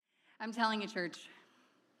I'm telling you, church,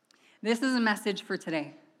 this is a message for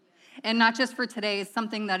today. And not just for today, it's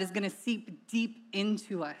something that is going to seep deep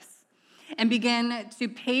into us and begin to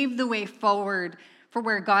pave the way forward for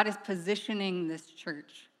where God is positioning this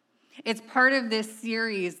church. It's part of this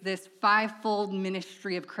series, this fivefold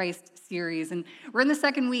ministry of Christ series. And we're in the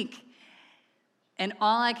second week. And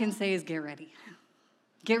all I can say is get ready.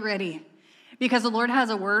 Get ready. Because the Lord has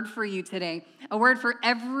a word for you today, a word for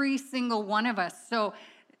every single one of us. So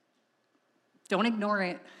don't ignore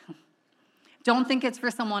it. Don't think it's for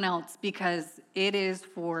someone else, because it is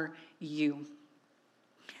for you.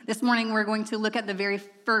 This morning, we're going to look at the very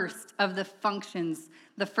first of the functions,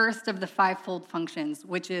 the first of the fivefold functions,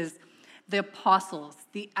 which is the apostles,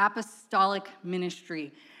 the apostolic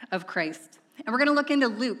ministry of Christ. And we're going to look into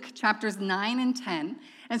Luke chapters 9 and 10.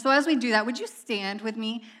 And so as we do that, would you stand with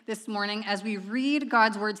me this morning as we read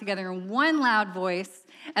God's word together in one loud voice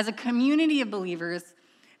as a community of believers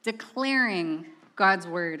declaring God's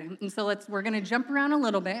word. And so we're going to jump around a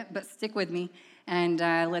little bit, but stick with me, and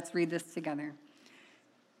let's read this together.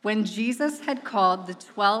 When Jesus had called the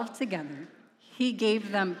 12 together, he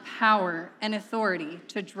gave them power and authority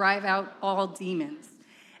to drive out all demons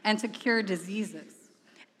and to cure diseases.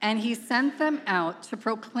 And he sent them out to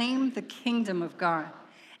proclaim the kingdom of God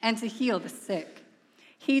and to heal the sick.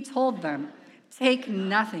 He told them, "Take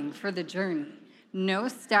nothing for the journey, no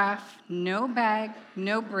staff, no bag,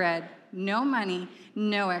 no bread, no money,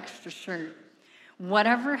 no extra shirt.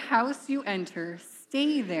 Whatever house you enter,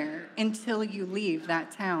 stay there until you leave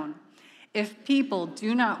that town. If people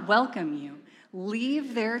do not welcome you,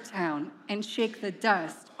 leave their town and shake the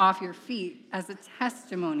dust off your feet as a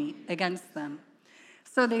testimony against them."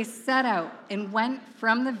 So they set out and went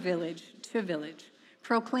from the village to village,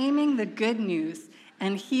 proclaiming the good news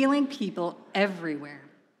and healing people everywhere.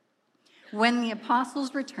 When the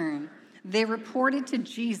apostles returned, they reported to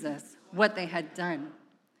Jesus what they had done.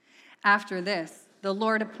 After this, the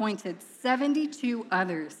Lord appointed 72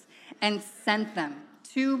 others and sent them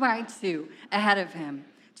 2 by 2 ahead of him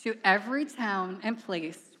to every town and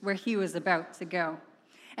place where he was about to go.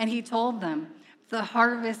 And he told them, "The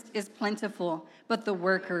harvest is plentiful, but the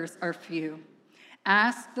workers are few.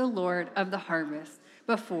 Ask the Lord of the harvest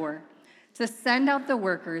to send out the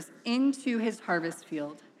workers into his harvest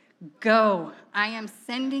field. Go, I am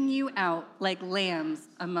sending you out like lambs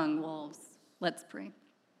among wolves." Let's pray.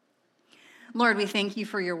 Lord, we thank you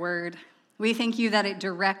for your word. We thank you that it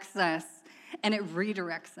directs us and it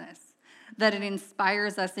redirects us, that it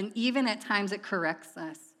inspires us, and even at times it corrects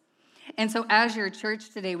us. And so as your church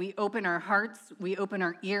today, we open our hearts, we open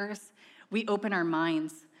our ears, we open our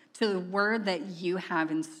minds to the word that you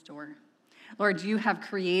have in store. Lord, you have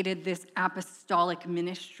created this apostolic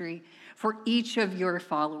ministry for each of your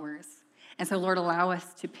followers. And so, Lord, allow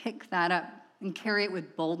us to pick that up and carry it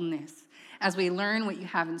with boldness as we learn what you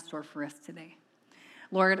have in store for us today.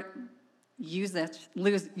 Lord, use us,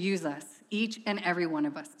 each and every one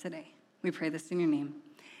of us today. We pray this in your name.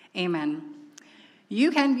 Amen.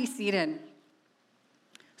 You can be seated.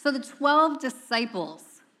 So the 12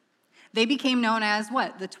 disciples, they became known as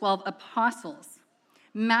what? The 12 apostles.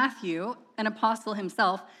 Matthew, an apostle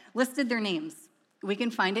himself, listed their names. We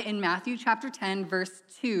can find it in Matthew chapter 10, verse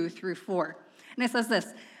 2 through 4. And it says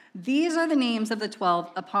this: "These are the names of the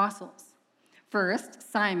 12 apostles. First,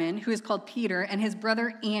 Simon, who is called Peter, and his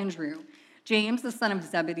brother Andrew. James, the son of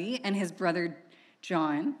Zebedee, and his brother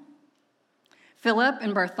John. Philip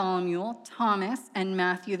and Bartholomew, Thomas and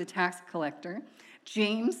Matthew the tax collector,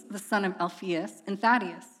 James, the son of Alphaeus, and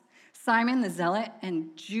Thaddeus, Simon the zealot,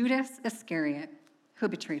 and Judas Iscariot, who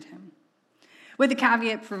betrayed him." With the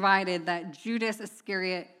caveat provided that Judas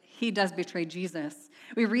Iscariot, he does betray Jesus.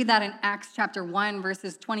 We read that in Acts chapter 1,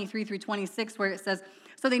 verses 23 through 26, where it says,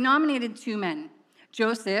 "So they nominated 2 men,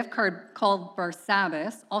 Joseph, called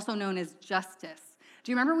Barsabbas, also known as Justus."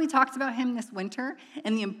 Do you remember we talked about him this winter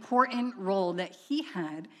and the important role that he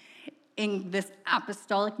had in this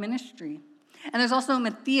apostolic ministry? And there's also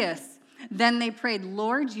Matthias. Then they prayed,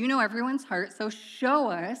 "Lord, you know everyone's heart, so show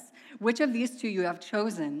us which of these 2 you have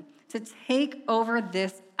chosen to take over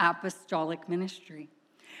this apostolic ministry."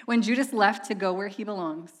 When Judas left to go where he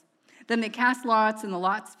belongs, then they cast lots, and the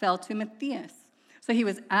lots fell to Matthias. So he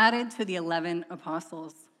was added to the 11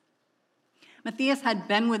 apostles. Matthias had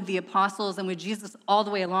been with the apostles and with Jesus all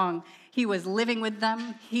the way along. He was living with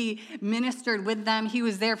them. He ministered with them. He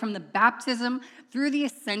was there from the baptism through the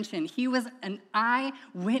ascension. He was an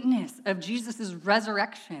eyewitness of Jesus'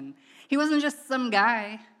 resurrection. He wasn't just some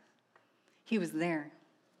guy. He was there.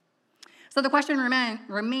 So the question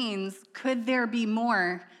remains, could there be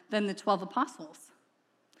more than the 12 apostles?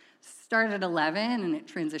 Started at 11 and it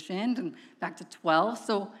transitioned and back to 12.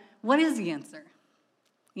 So what is the answer?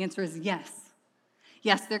 The answer is yes.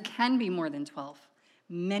 Yes, there can be more than 12,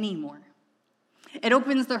 many more. It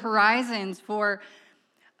opens the horizons for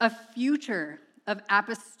a future of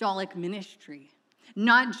apostolic ministry,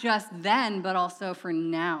 not just then, but also for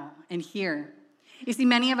now and here. You see,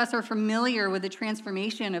 many of us are familiar with the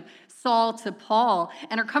transformation of Saul to Paul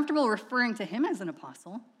and are comfortable referring to him as an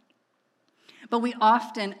apostle. But we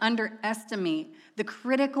often underestimate the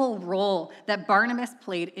critical role that Barnabas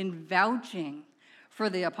played in vouching for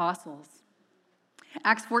the apostles.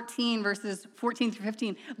 Acts 14, verses 14 through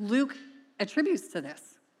 15, Luke attributes to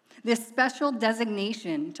this special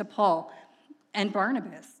designation to Paul and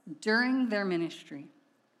Barnabas during their ministry.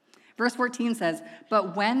 Verse 14 says,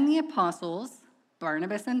 "But when the apostles,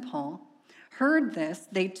 Barnabas and Paul, heard this,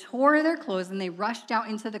 they tore their clothes and they rushed out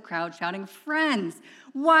into the crowd shouting, 'Friends,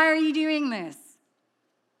 why are you doing this?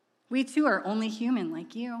 We too are only human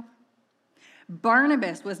like you.'"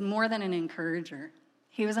 Barnabas was more than an encourager.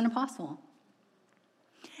 He was an apostle.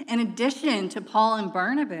 In addition to Paul and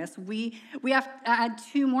Barnabas, we have to add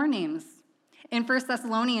two more names. In 1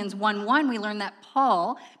 Thessalonians 1:1, we learn that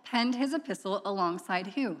Paul penned his epistle alongside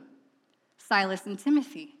who? Silas and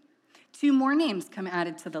Timothy. Two more names come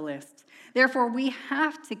added to the list. Therefore, we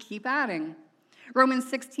have to keep adding. Romans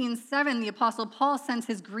 16:7, the Apostle Paul sends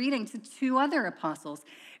his greeting to two other apostles.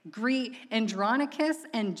 "Greet Andronicus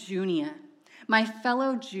and Junia, my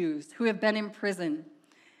fellow Jews who have been in prison.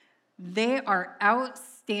 They are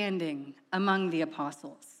outstanding among the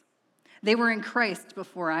apostles. They were in Christ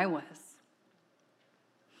before I was."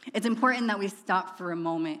 It's important that we stop for a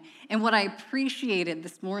moment. And what I appreciated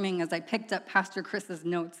this morning as I picked up Pastor Chris's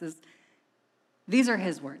notes is these are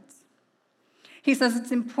his words. He says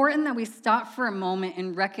it's important that we stop for a moment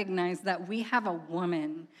and recognize that we have a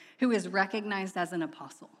woman who is recognized as an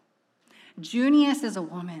apostle. Junius is a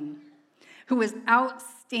woman who is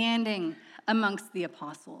outstanding amongst the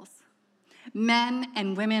apostles. Men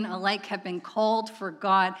and women alike have been called for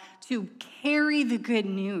God to carry the good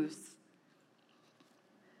news.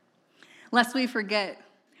 Lest we forget,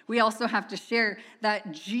 we also have to share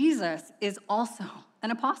that Jesus is also an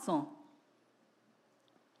apostle.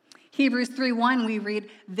 Hebrews 3:1, we read,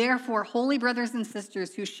 "Therefore, holy brothers and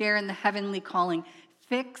sisters who share in the heavenly calling,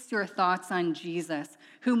 fix your thoughts on Jesus,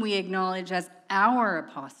 whom we acknowledge as our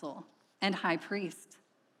apostle and high priest."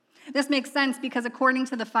 This makes sense because according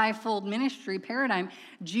to the fivefold ministry paradigm,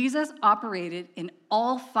 Jesus operated in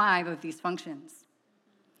all five of these functions.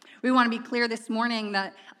 We want to be clear this morning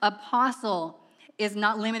that apostle is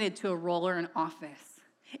not limited to a role or an office.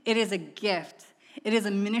 It is a gift. It is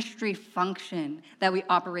a ministry function that we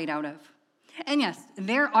operate out of. And yes,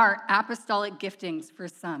 there are apostolic giftings for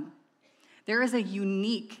some. There is a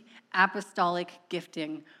unique apostolic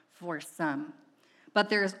gifting for some. But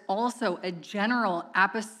there is also a general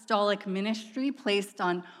apostolic ministry placed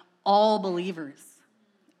on all believers.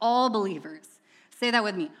 All believers. Say that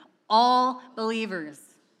with me. All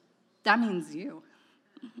believers. That means you.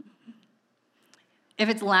 If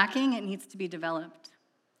it's lacking, it needs to be developed.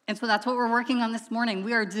 And so that's what we're working on this morning.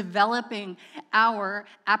 We are developing our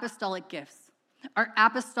apostolic gifts, our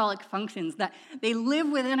apostolic functions, that they live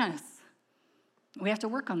within us. We have to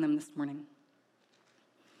work on them this morning.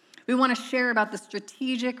 We want to share about the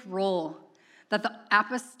strategic role that the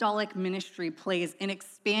apostolic ministry plays in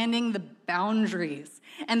expanding the boundaries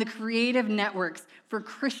and the creative networks for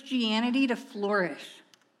Christianity to flourish.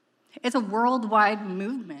 It's a worldwide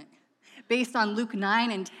movement based on Luke 9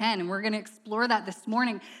 and 10, and we're going to explore that this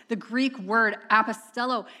morning. The Greek word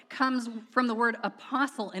apostello comes from the word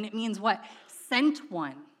apostle, and it means what? Sent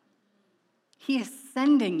one. He is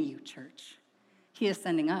sending you, church. He is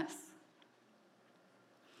sending us.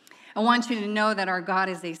 I want you to know that our God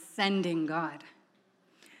is a sending God.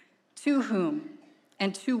 To whom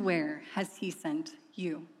and to where has he sent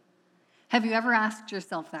you? Have you ever asked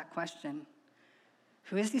yourself that question?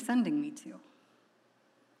 Who is he sending me to?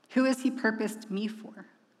 Who has he purposed me for?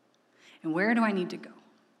 And where do I need to go?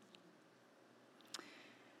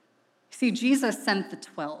 See, Jesus sent the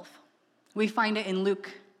 12. We find it in Luke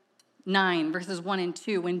 9, verses 1 and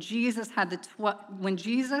 2. When Jesus had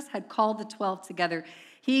called the 12 together,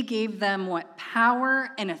 he gave them what? Power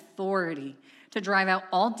and authority to drive out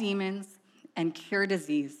all demons and cure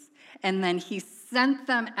disease. And then he sent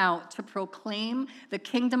them out to proclaim the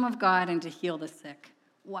kingdom of God and to heal the sick.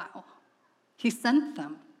 Wow. He sent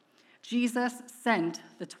them. Jesus sent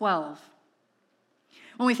the 12.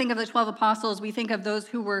 When we think of the 12 apostles, we think of those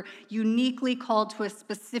who were uniquely called to a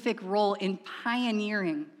specific role in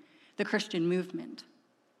pioneering the Christian movement.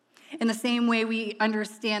 In the same way, we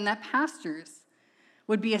understand that pastors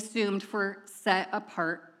would be assumed for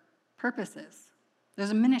set-apart purposes. There's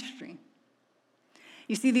a ministry.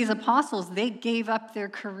 You see, these apostles, they gave up their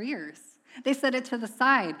careers. They set it to the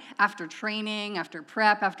side. After training, after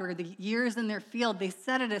prep, after the years in their field, they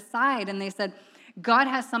set it aside and they said, God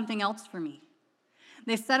has something else for me.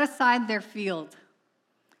 They set aside their field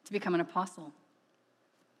to become an apostle.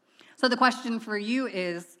 So the question for you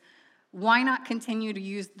is, why not continue to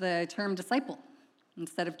use the term disciple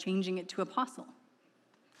instead of changing it to apostle?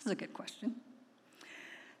 This is a good question.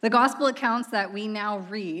 The gospel accounts that we now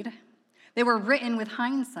read, they were written with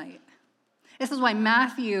hindsight. This is why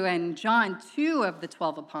Matthew and John, 2 of the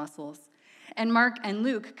 12 apostles, and Mark and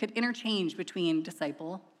Luke could interchange between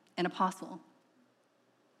disciple and apostle.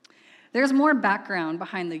 There's more background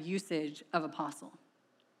behind the usage of apostle.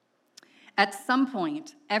 At some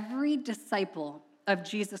point, every disciple of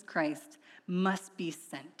Jesus Christ must be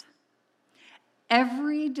sent.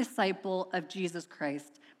 Every disciple of Jesus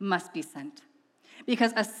Christ must be sent.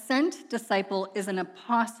 Because a sent disciple is an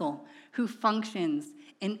apostle who functions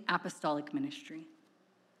in apostolic ministry.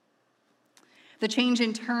 The change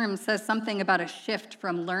in terms says something about a shift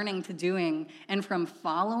from learning to doing and from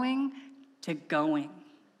following to going.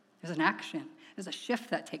 There's an action. There's a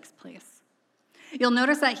shift that takes place. You'll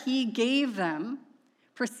notice that he gave them,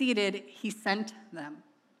 preceded, he sent them.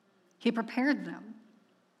 He prepared them.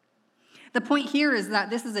 The point here is that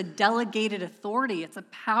this is a delegated authority. It's a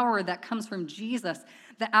power that comes from Jesus.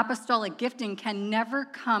 The apostolic gifting can never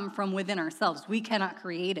come from within ourselves. We cannot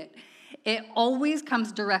create it. It always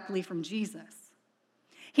comes directly from Jesus.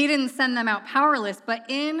 He didn't send them out powerless, but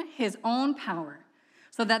in his own power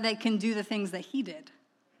so that they can do the things that he did.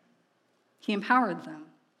 He empowered them.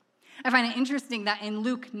 I find it interesting that in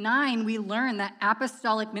Luke 9, we learn that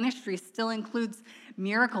apostolic ministry still includes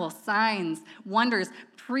miracles, signs, wonders,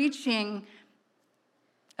 preaching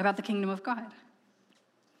about the kingdom of God.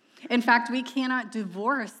 In fact, we cannot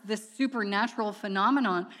divorce this supernatural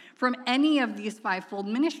phenomenon from any of these fivefold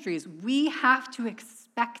ministries. We have to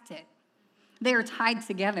expect it. They are tied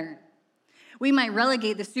together. We might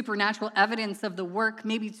relegate the supernatural evidence of the work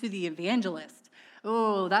maybe to the evangelist.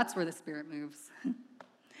 Oh, that's where the Spirit moves.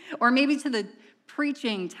 Or maybe to the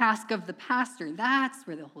preaching task of the pastor. That's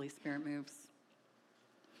where the Holy Spirit moves.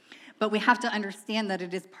 But we have to understand that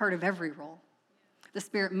it is part of every role. The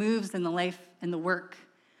Spirit moves in the life and the work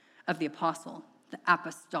of the apostle, the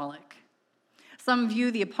apostolic. Some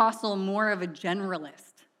view the apostle more of a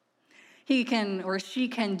generalist. He can or she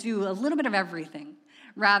can do a little bit of everything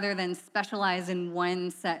rather than specialize in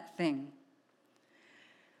one set thing.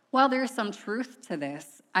 While there's some truth to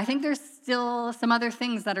this, I think there's still some other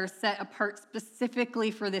things that are set apart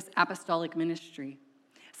specifically for this apostolic ministry,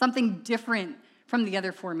 something different from the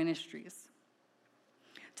other four ministries.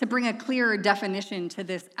 To bring a clearer definition to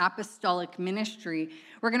this apostolic ministry,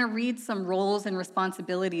 we're going to read some roles and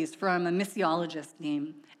responsibilities from a missiologist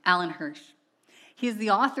named Alan Hirsch. He's the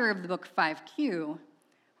author of the book 5Q,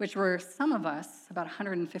 which some of us, about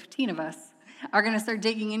 115 of us, are going to start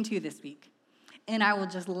digging into this week. And I will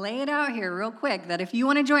just lay it out here real quick that if you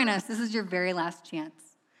want to join us, this is your very last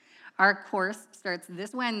chance. Our course starts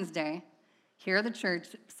this Wednesday here at the church,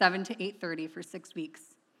 7 to 8:30 for 6 weeks.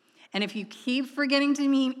 And if you keep forgetting to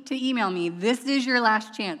email me, this is your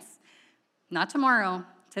last chance. Not tomorrow,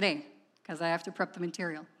 today, because I have to prep the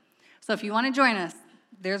material. So if you want to join us,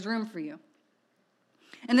 there's room for you.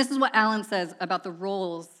 And this is what Alan says about the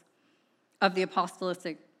roles of the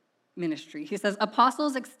apostolic ministry. He says,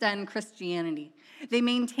 apostles extend Christianity. They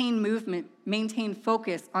maintain movement, maintain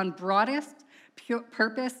focus on broadest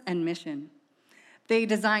purpose and mission. They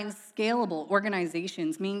design scalable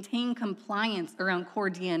organizations, maintain compliance around core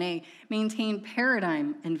DNA, maintain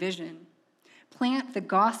paradigm and vision, plant the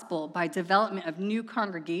gospel by development of new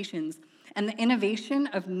congregations and the innovation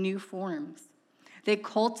of new forms. They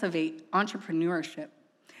cultivate entrepreneurship.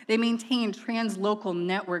 They maintain translocal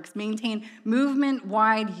networks, maintain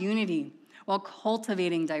movement-wide unity while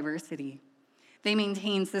cultivating diversity. They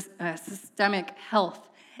maintain systemic health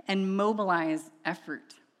and mobilize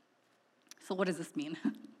effort. So what does this mean?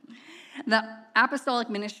 The apostolic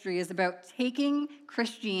ministry is about taking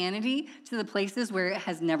Christianity to the places where it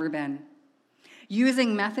has never been,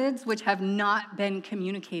 using methods which have not been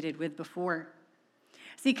communicated with before.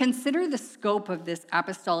 See, consider the scope of this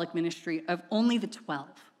apostolic ministry of only the 12,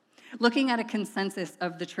 looking at a consensus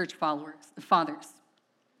of the church fathers.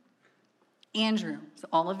 Andrew, so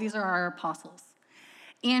all of these are our apostles.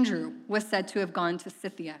 Andrew was said to have gone to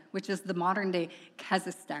Scythia, which is the modern-day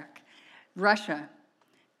Kazakhstan, Russia,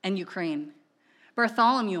 and Ukraine.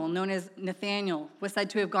 Bartholomew, known as Nathaniel, was said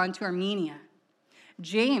to have gone to Armenia.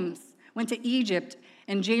 James went to Egypt,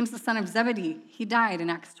 and James, the son of Zebedee, he died in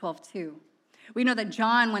Acts 12:2. We know that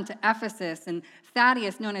John went to Ephesus, and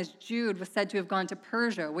Thaddeus, known as Jude, was said to have gone to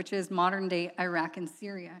Persia, which is modern-day Iraq and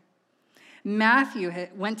Syria. Matthew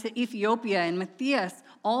went to Ethiopia, and Matthias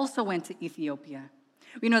also went to Ethiopia.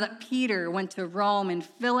 We know that Peter went to Rome, and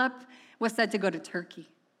Philip was said to go to Turkey.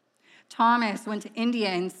 Thomas went to India,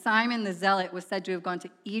 and Simon the Zealot was said to have gone to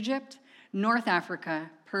Egypt, North Africa,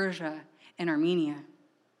 Persia, and Armenia.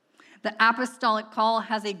 The apostolic call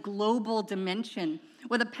has a global dimension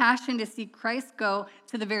with a passion to see Christ go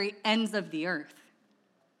to the very ends of the earth.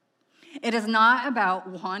 It is not about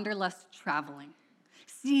wanderlust traveling,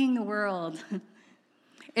 seeing the world.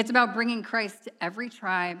 It's about bringing Christ to every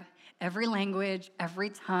tribe, every language, every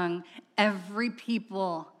tongue, every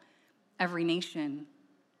people, every nation.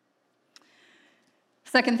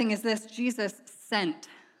 Second thing is this: Jesus sent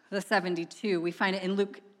the 72. We find it in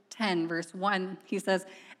Luke 10, verse 1. He says,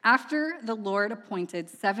 after the Lord appointed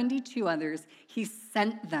 72 others, he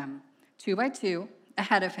sent them 2 by 2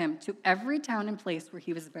 ahead of him to every town and place where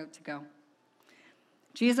he was about to go.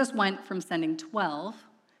 Jesus went from sending 12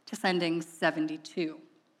 to sending 72.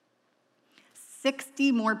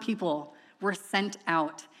 60 more people were sent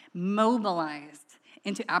out, mobilized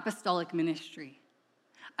into apostolic ministry.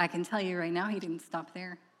 I can tell you right now, he didn't stop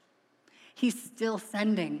there. He's still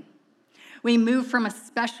sending. We move from a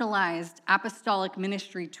specialized apostolic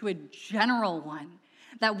ministry to a general one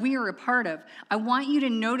that we are a part of. I want you to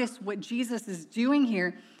notice what Jesus is doing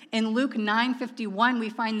here. In Luke 9:51, we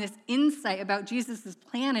find this insight about Jesus'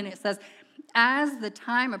 plan, and it says, as the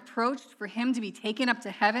time approached for him to be taken up to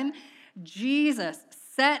heaven, Jesus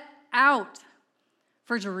set out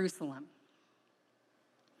for Jerusalem.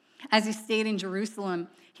 As he stayed in Jerusalem,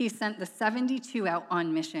 he sent the 72 out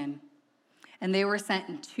on mission. And they were sent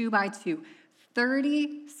in 2 by 2,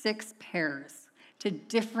 36 pairs to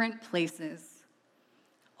different places,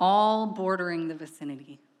 all bordering the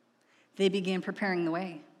vicinity. They began preparing the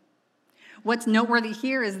way. What's noteworthy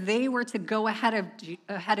here is they were to go ahead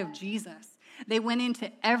of Jesus. They went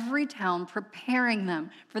into every town preparing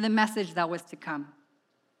them for the message that was to come.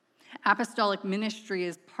 Apostolic ministry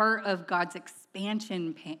is part of God's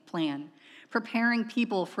expansion plan, preparing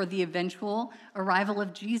people for the eventual arrival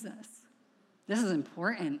of Jesus. This is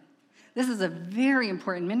important. This is a very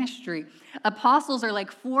important ministry. Apostles are like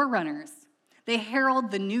forerunners. They herald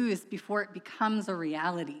the news before it becomes a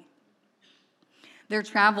reality. Their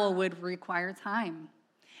travel would require time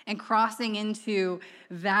and crossing into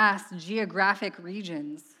vast geographic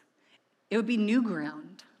regions. It would be new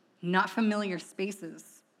ground, not familiar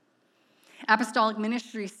spaces. Apostolic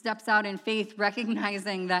ministry steps out in faith,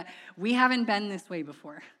 recognizing that we haven't been this way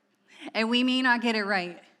before, and we may not get it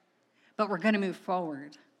right, but we're going to move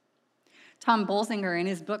forward. Tom Bolsinger, in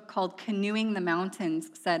his book called Canoeing the Mountains,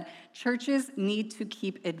 said, churches need to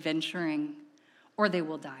keep adventuring or they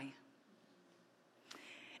will die.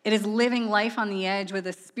 It is living life on the edge with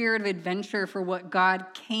a spirit of adventure for what God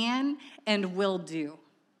can and will do.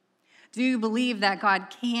 Do you believe that God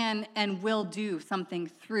can and will do something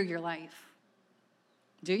through your life?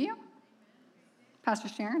 Do you? Pastor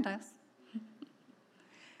Sharon does.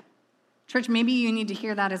 Church, maybe you need to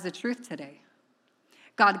hear that as a truth today.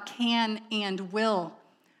 God can and will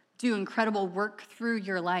do incredible work through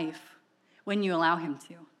your life when you allow him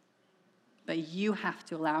to. But you have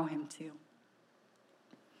to allow him to.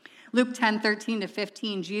 Luke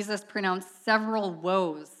 10:13-15, Jesus pronounced several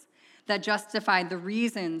woes that justified the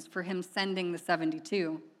reasons for him sending the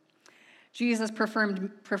 72. Jesus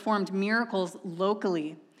performed miracles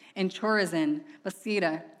locally in Chorazin,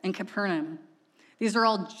 Bethsaida, and Capernaum. These are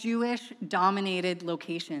all Jewish-dominated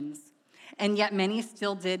locations, and yet many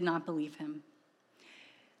still did not believe him.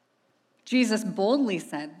 Jesus boldly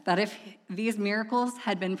said that if these miracles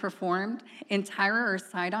had been performed in Tyre or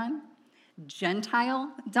Sidon,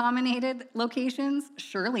 Gentile-dominated locations,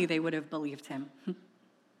 surely they would have believed him.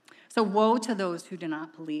 So woe to those who do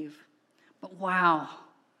not believe, but wow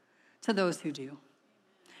to those who do,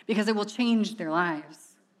 because it will change their lives.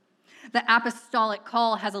 The apostolic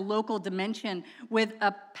call has a local dimension with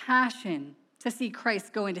a passion to see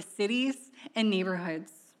Christ go into cities and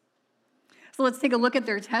neighborhoods. So let's take a look at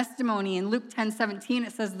their testimony. In Luke 10:17,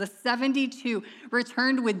 it says, the 72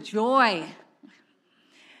 returned with joy.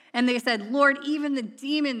 And they said, Lord, even the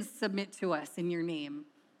demons submit to us in your name.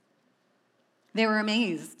 They were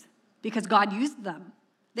amazed because God used them.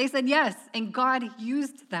 They said yes, and God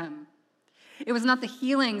used them. It was not the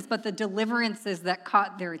healings, but the deliverances that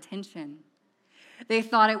caught their attention. They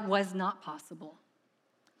thought it was not possible,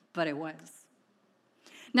 but it was.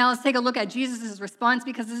 Now let's take a look at Jesus' response,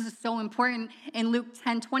 because this is so important. In Luke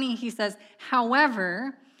 10:20, he says,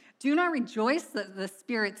 however, do not rejoice that the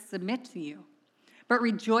spirits submit to you, but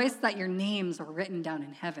rejoice that your names are written down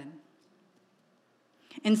in heaven.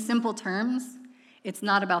 In simple terms, it's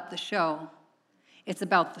not about the show, it's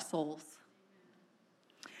about the souls.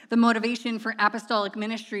 The motivation for apostolic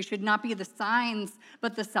ministry should not be the signs,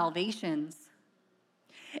 but the salvations.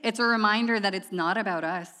 It's a reminder that it's not about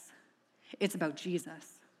us, it's about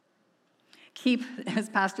Jesus. Keep, as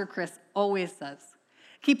Pastor Chris always says,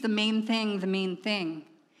 keep the main thing the main thing.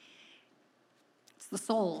 It's the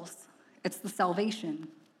souls, it's the salvation.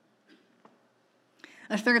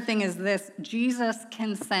 The third thing is this: Jesus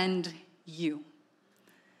can send you.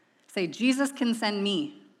 Say, Jesus can send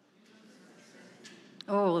me.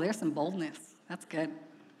 Oh, there's some boldness. That's good.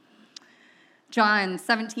 John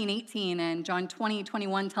 17:18 and John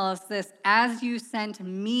 20:21 tell us this: as you sent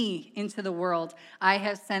me into the world, I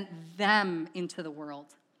have sent them into the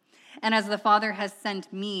world. And as the Father has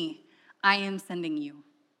sent me, I am sending you.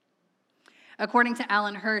 According to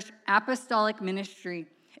Alan Hirsch, apostolic ministry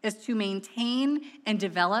is to maintain and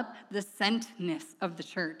develop the sentness of the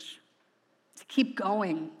church, to keep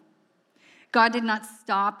going. God did not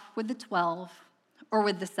stop with the 12 or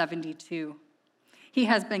with the 72. He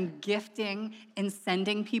has been gifting and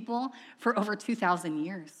sending people for over 2,000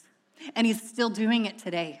 years, and he's still doing it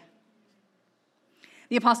today.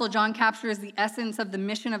 The Apostle John captures the essence of the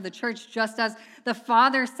mission of the church. Just as the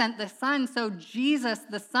Father sent the Son, so Jesus,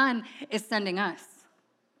 the Son, is sending us.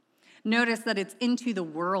 Notice that it's into the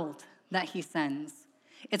world that he sends.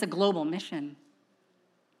 It's a global mission.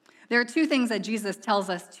 There are two things that Jesus tells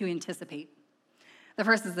us to anticipate. The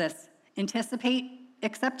first is this: anticipate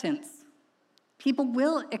acceptance. People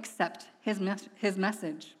will accept his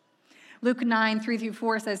message. Luke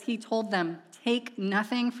 9:3-4 says, he told them, take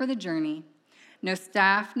nothing for the journey, no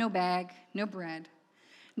staff, no bag, no bread,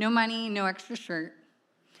 no money, no extra shirt.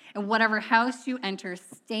 And whatever house you enter,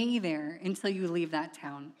 stay there until you leave that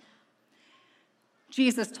town.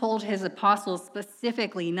 Jesus told his apostles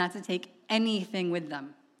specifically not to take anything with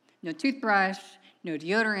them. No toothbrush, no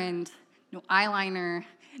deodorant, no eyeliner,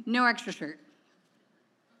 no extra shirt.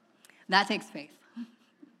 That takes faith.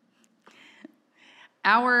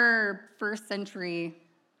 Our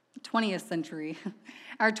 20th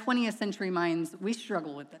century minds, we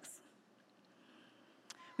struggle with this.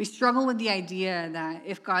 We struggle with the idea that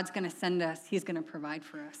if God's going to send us, he's going to provide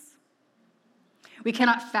for us. We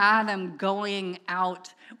cannot fathom going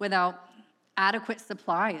out without adequate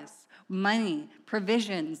supplies, money,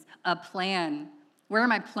 provisions, a plan. Where are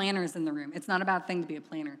my planners in the room? It's not a bad thing to be a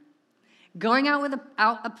planner. Going out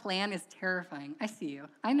without a plan is terrifying. I see you.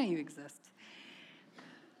 I know you exist.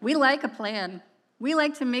 We like a plan. We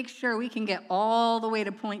like to make sure we can get all the way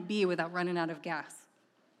to point B without running out of gas.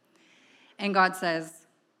 And God says,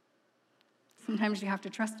 sometimes you have to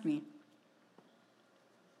trust me.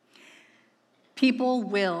 People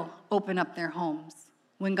will open up their homes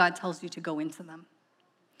when God tells you to go into them.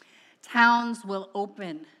 Towns will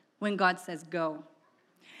open when God says go.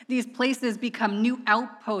 These places become new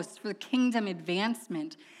outposts for kingdom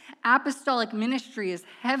advancement. Apostolic ministry is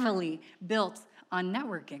heavily built on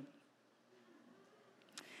networking.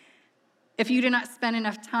 If you do not spend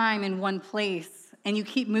enough time in one place and you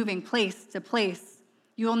keep moving place to place,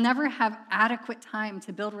 you will never have adequate time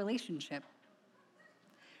to build relationship.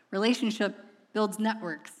 Relationship builds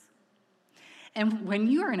networks. And when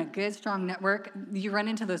you are in a good, strong network, you run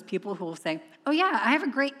into those people who will say, oh yeah, I have a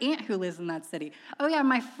great aunt who lives in that city. Oh yeah,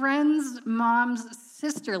 my friend's mom's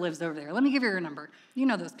sister lives over there. Let me give you her number. You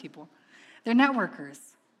know those people. They're networkers.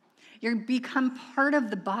 You become part of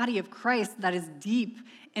the body of Christ that is deep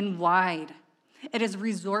and wide. It is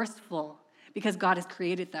resourceful because God has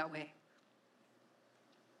created that way.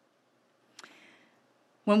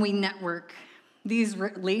 When we network, these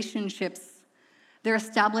relationships, they're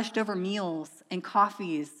established over meals and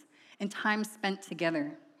coffees and time spent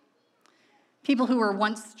together. People who were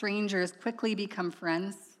once strangers quickly become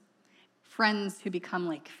friends, friends who become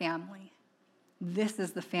like family. This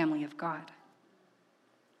is the family of God.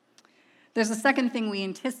 There's a second thing we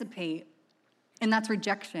anticipate, and that's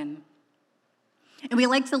rejection. And we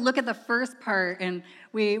like to look at the first part, and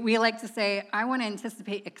we like to say, I want to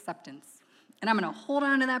anticipate acceptance. And I'm going to hold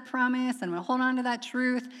on to that promise, and I'm going to hold on to that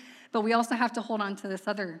truth, but we also have to hold on to this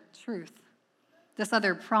other truth, this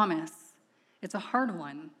other promise. It's a hard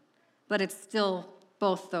one, but it's still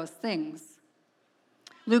both those things.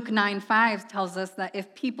 Luke 9:5 tells us that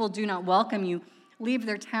if people do not welcome you, leave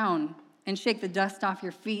their town and shake the dust off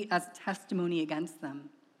your feet as testimony against them.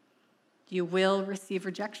 You will receive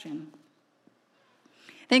rejection.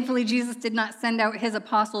 Thankfully, Jesus did not send out his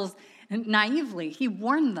apostles naively. He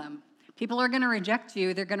warned them. People are going to reject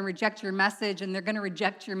you. They're going to reject your message, and they're going to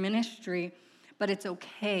reject your ministry, but it's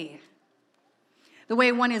okay. The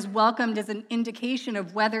way one is welcomed is an indication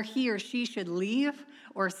of whether he or she should leave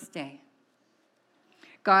or stay.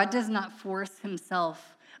 God does not force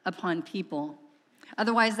himself upon people.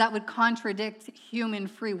 Otherwise, that would contradict human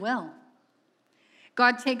free will.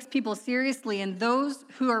 God takes people seriously, and those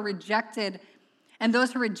who reject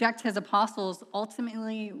his apostles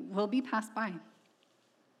ultimately will be passed by.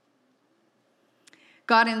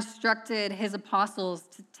 God instructed his apostles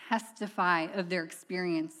to testify of their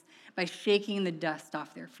experience by shaking the dust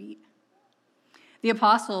off their feet. The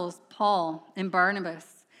apostles, Paul and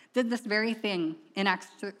Barnabas, did this very thing in Acts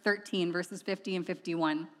 13, verses 50 and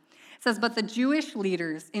 51. It says, "But the Jewish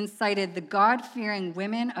leaders incited the God-fearing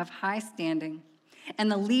women of high standing and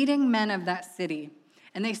the leading men of that city,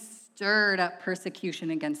 and they stirred up persecution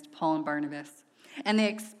against Paul and Barnabas, and they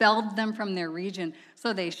expelled them from their region.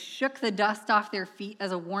 So they shook the dust off their feet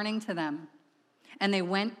as a warning to them, and they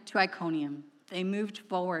went to Iconium." They moved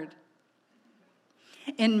forward.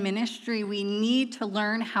 In ministry, we need to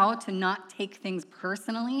learn how to not take things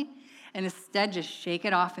personally and instead just shake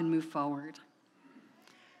it off and move forward.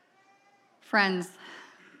 Friends,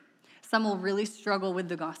 some will really struggle with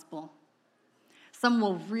the gospel. Some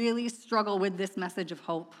will really struggle with this message of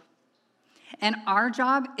hope. And our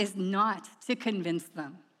job is not to convince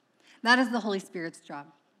them. That is the Holy Spirit's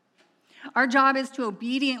job. Our job is to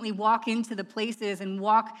obediently walk into the places and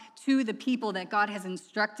walk to the people that God has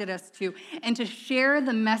instructed us to, and to share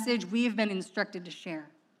the message we've been instructed to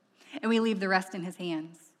share. And we leave the rest in his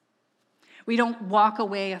hands. We don't walk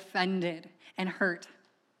away offended and hurt,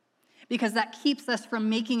 because that keeps us from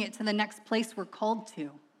making it to the next place we're called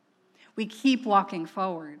to. We keep walking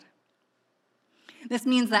forward. This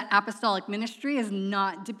means that apostolic ministry is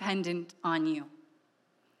not dependent on you.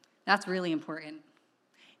 That's really important.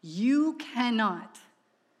 You cannot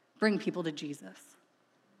bring people to Jesus.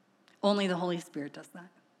 Only the Holy Spirit does that.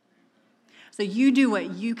 So you do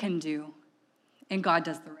what you can do, and God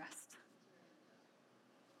does the rest.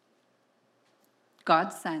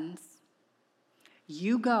 God sends.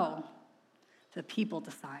 You go. The people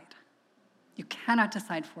decide. You cannot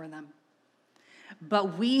decide for them.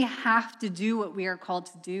 But we have to do what we are called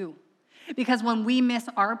to do. Because when we miss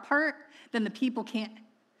our part, then the people can't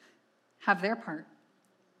have their part.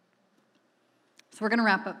 So we're going to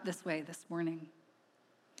wrap up this way this morning.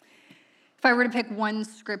 If I were to pick one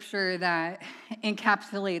scripture that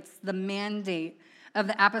encapsulates the mandate of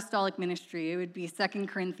the apostolic ministry, it would be 2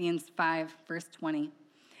 Corinthians 5, verse 20,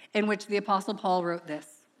 in which the Apostle Paul wrote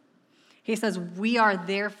this. He says, "We are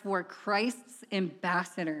therefore Christ's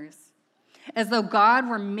ambassadors, as though God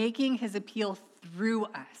were making his appeal through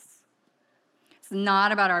us." It's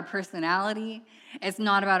not about our personality. It's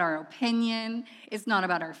not about our opinion. It's not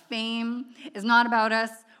about our fame. It's not about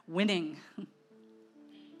us winning.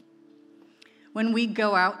 When we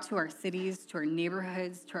go out to our cities, to our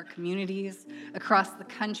neighborhoods, to our communities, across the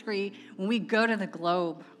country, when we go to the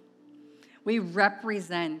globe, we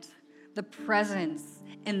represent the presence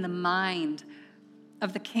and the mind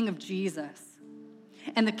of the King of Jesus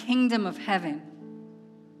and the kingdom of heaven.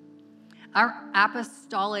 Our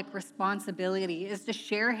apostolic responsibility is to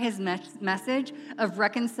share his message of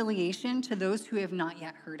reconciliation to those who have not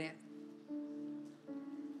yet heard it.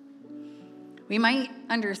 We might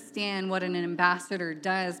understand what an ambassador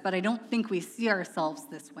does, but I don't think we see ourselves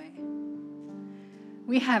this way.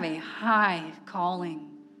 We have a high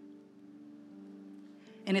calling,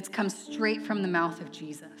 and it's come straight from the mouth of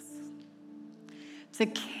Jesus. To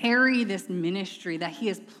carry this ministry that he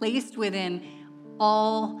has placed within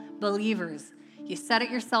all believers. You said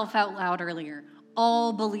it yourself out loud earlier.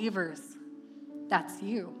 All believers. That's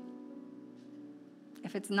you.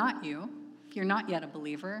 If it's not you, if you're not yet a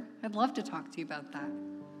believer, I'd love to talk to you about that,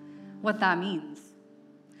 what that means.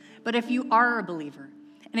 But if you are a believer,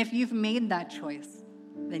 and if you've made that choice,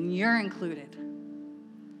 then you're included.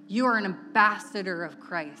 You are an ambassador of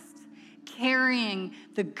Christ, carrying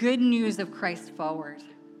the good news of Christ forward.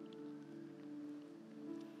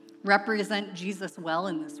 Represent Jesus well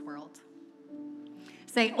in this world.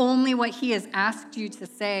 Say only what he has asked you to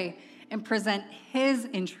say, and present his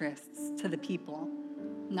interests to the people,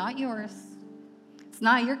 not yours. It's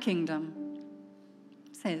not your kingdom.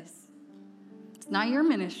 It's his. It's not your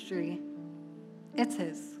ministry. It's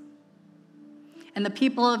his. And the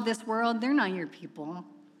people of this world, they're not your people.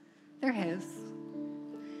 They're his.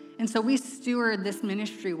 And so we steward this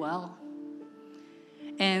ministry well.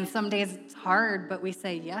 And some days it's hard, but we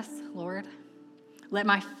say, yes, Lord. Let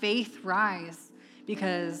my faith rise,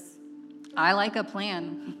 because I like a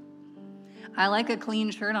plan. I like a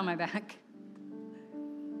clean shirt on my back.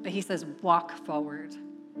 But he says, walk forward.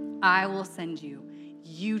 I will send you.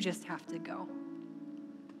 You just have to go.